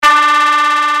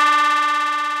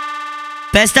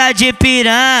Festa de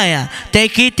piranha, tem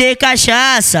que ter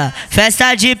cachaça.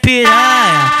 Festa de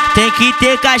piranha, tem que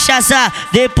ter cachaça.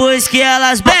 Depois que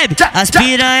elas bebem, as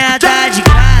piranha tá de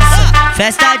graça.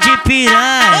 Festa de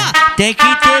piranha, tem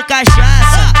que ter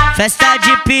cachaça. Festa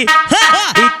de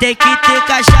piranha, e tem que ter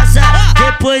cachaça.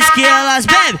 Depois que elas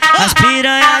bebem, as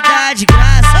piranha tá de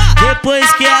graça.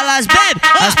 Depois que elas bebem,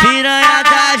 as piranha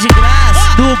tá de graça.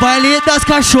 No baile das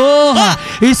cachorras,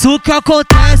 isso que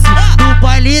acontece. No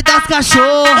baile das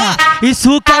cachorras,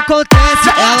 isso que acontece.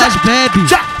 Elas bebem,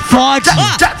 fode,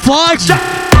 fode,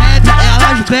 bebe.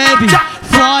 Elas bebem,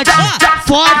 fode,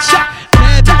 fode,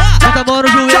 bebe. Bota a mão no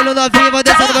joelho, novinha, vai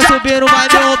descendo, vai subindo, vai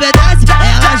me obedece.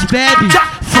 Elas bebem,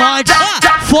 fode,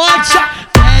 fode,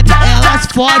 bebe. Elas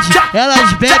fode,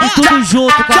 elas bebem tudo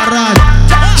junto, caralho.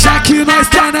 Já que nós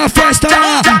tá na festa,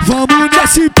 vamos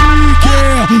nesse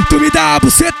pique. Tu me dá a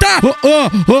buceta, oh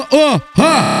oh oh oh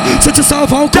oh. Se eu te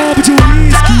salvar um combo de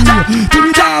whisky, tu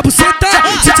me dá a buceta.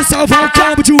 Se eu te salvar um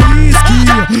combo de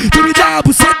whisky, tu me dá a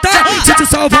buceta. Se eu te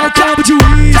salvar um combo de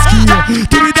whisky,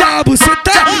 tu me dá a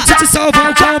buceta. Se eu te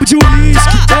salvar um combo de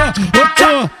whisky, oh oh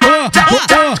oh oh oh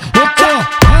oh oh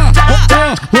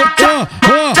oh oh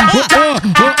oh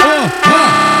oh oh.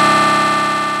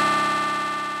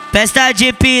 Festa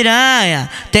de piranha,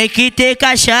 tem que ter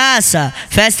cachaça.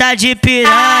 Festa de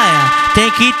piranha,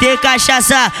 tem que ter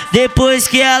cachaça. Depois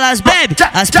que elas bebem,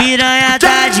 as piranha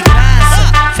tá de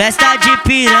graça. Festa de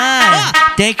piranha,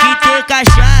 tem que ter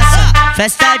cachaça.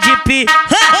 Festa de piranha,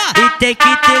 e tem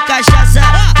que ter cachaça.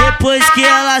 Depois que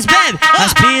elas bebem,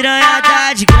 as piranha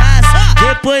tá de graça.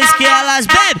 Depois que elas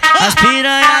bebem, as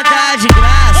piranha tá de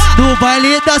graça. No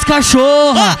baile das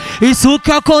cachorras, isso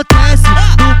que acontece.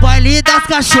 No baile das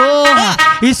cachorras,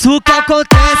 isso que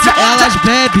acontece. Elas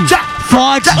bebem,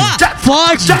 fode,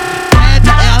 fode, bebe.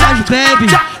 Elas bebem,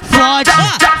 fode,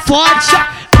 fode,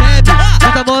 bebe.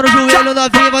 Bota a mão no joelho,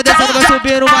 novinha, vai descendo, vai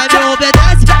subindo, vai me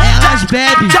obedece. Elas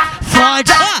bebem,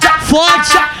 fode,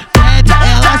 fode, bebe.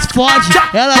 Elas fode,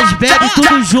 elas bebem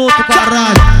tudo junto,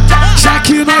 caralho. Já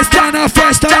que nós tá na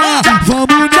festa,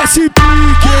 vamos nesse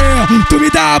pique. Tu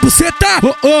me dá a buceta,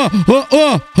 oh oh oh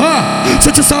oh oh. Se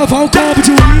eu te salvar um combo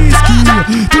de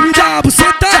whisky, tu me dá a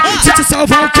buceta. Se eu te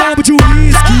salvar um combo